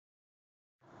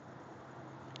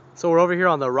So we're over here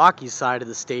on the Rockies side of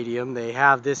the stadium. They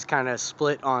have this kind of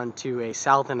split onto a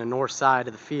south and a north side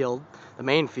of the field, the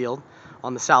main field.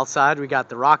 On the south side, we got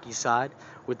the Rockies side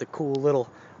with the cool little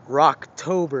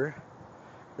Rocktober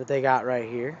that they got right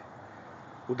here.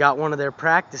 We got one of their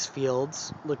practice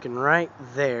fields looking right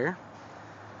there.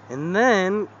 And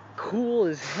then, cool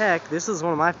as heck, this is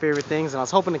one of my favorite things, and I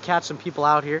was hoping to catch some people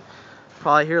out here.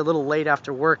 Probably here a little late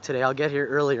after work today. I'll get here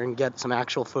earlier and get some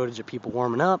actual footage of people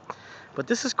warming up. But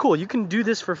this is cool. You can do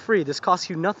this for free. This costs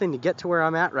you nothing to get to where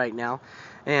I'm at right now.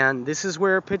 And this is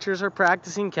where pitchers are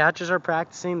practicing, catchers are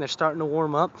practicing. They're starting to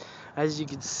warm up. As you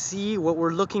can see, what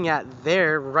we're looking at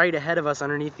there, right ahead of us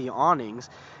underneath the awnings,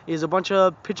 is a bunch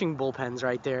of pitching bullpens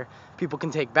right there. People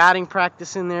can take batting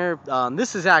practice in there.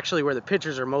 This is actually where the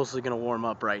pitchers are mostly going to warm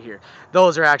up right here.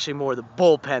 Those are actually more the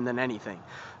bullpen than anything.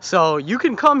 So you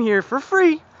can come here for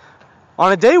free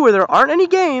on a day where there aren't any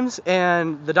games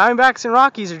and the Diamondbacks and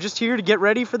Rockies are just here to get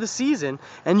ready for the season,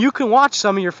 and you can watch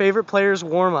some of your favorite players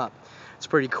warm up. It's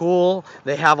pretty cool.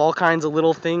 They have all kinds of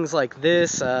little things like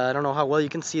this. I don't know how well you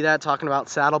can see that, talking about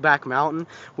Saddleback Mountain,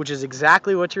 which is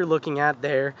exactly what you're looking at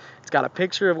there. It's got a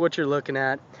picture of what you're looking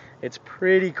at. It's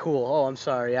pretty cool. Oh, I'm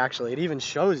sorry, actually. It even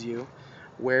shows you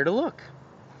where to look.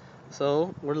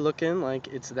 So we're looking like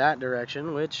it's that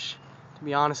direction, which, to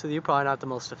be honest with you, probably not the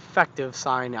most effective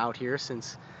sign out here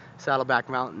since Saddleback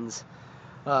Mountain's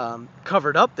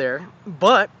covered up there,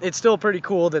 but it's still pretty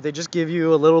cool that they just give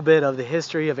you a little bit of the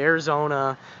history of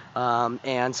Arizona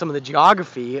and some of the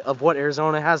geography of what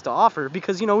Arizona has to offer,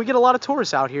 because, you know, we get a lot of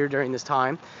tourists out here during this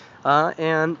time,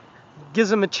 and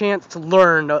gives them a chance to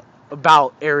learn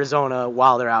about Arizona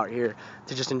while they're out here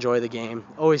to just enjoy the game.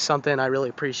 Always something I really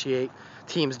appreciate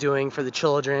teams doing for the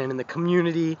children and the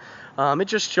community. It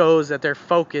just shows that they're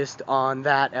focused on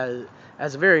that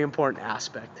as a very important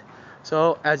aspect.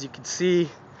 So as you can see,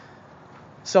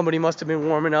 somebody must have been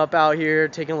warming up out here,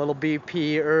 taking a little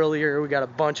BP earlier. We got a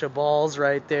bunch of balls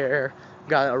right there.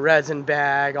 Got a resin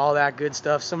bag, all that good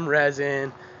stuff, some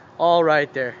resin, all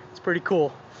right there. It's pretty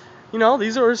cool. You know,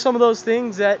 these are some of those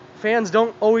things that fans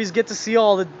don't always get to see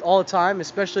all the time,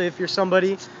 especially if you're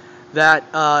somebody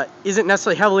that isn't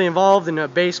necessarily heavily involved in a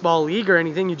baseball league or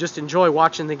anything. You just enjoy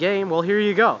watching the game. Well, here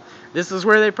you go. This is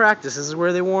where they practice. This is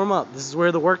where they warm up. This is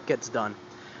where the work gets done.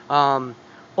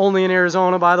 Only in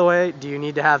Arizona, by the way, do you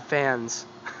need to have fans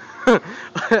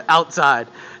outside.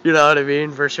 You know what I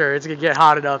mean? For sure. It's going to get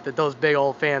hot enough that those big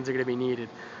old fans are going to be needed.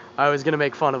 I was going to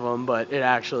make fun of them, but it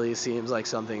actually seems like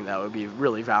something that would be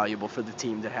really valuable for the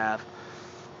team to have.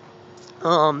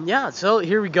 Yeah, so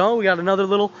here we go. We got another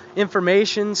little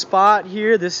information spot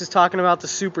here. This is talking about the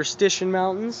Superstition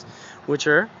Mountains, which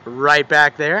are right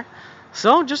back there.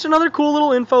 So just another cool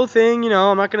little info thing. You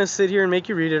know, I'm not going to sit here and make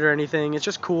you read it or anything. It's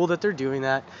just cool that they're doing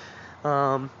that.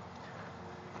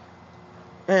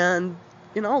 And,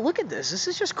 you know, look at this. This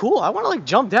is just cool. I want to, like,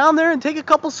 jump down there and take a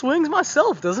couple swings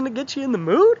myself. Doesn't it get you in the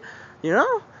mood? You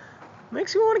know?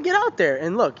 Makes you want to get out there.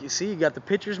 And look, you see, you got the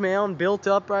pitcher's mound built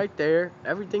up right there.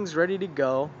 Everything's ready to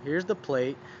go. Here's the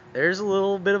plate. There's a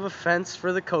little bit of a fence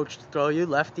for the coach to throw you,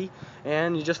 lefty.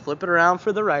 And you just flip it around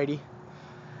for the righty.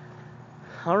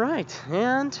 All right,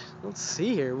 and let's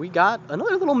see here. We got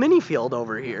another little mini field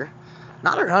over here.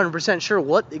 Not 100% sure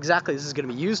what exactly this is going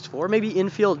to be used for. Maybe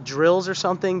infield drills or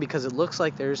something, because it looks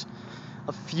like there's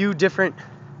a few different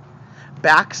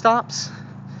backstops.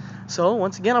 So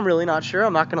once again, I'm really not sure.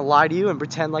 I'm not going to lie to you and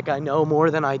pretend like I know more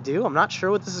than I do. I'm not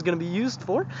sure what this is going to be used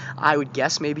for. I would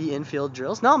guess maybe infield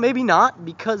drills. No, maybe not,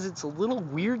 because it's a little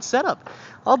weird setup.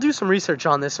 I'll do some research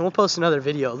on this, and we'll post another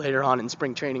video later on in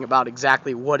spring training about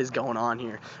exactly what is going on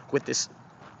here with this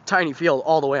tiny field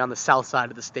all the way on the south side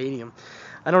of the stadium.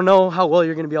 I don't know how well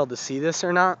you're going to be able to see this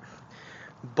or not,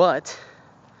 but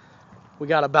we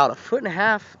got about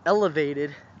 1.5 feet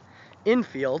elevated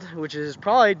infield, which is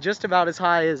probably just about as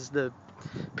high as the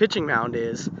pitching mound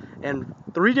is, and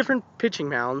 3 different pitching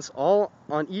mounds all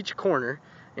on each corner,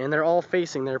 and they're all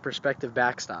facing their respective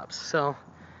backstops. So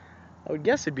I would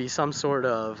guess it'd be some sort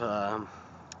of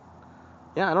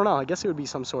yeah, I don't know, I guess it would be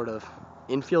some sort of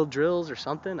infield drills or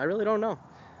something. I really don't know.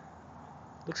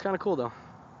 Looks kind of cool though.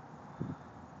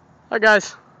 Hi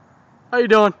guys, how you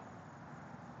doing?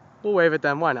 We'll wave at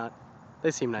them, why not? They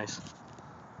seem nice.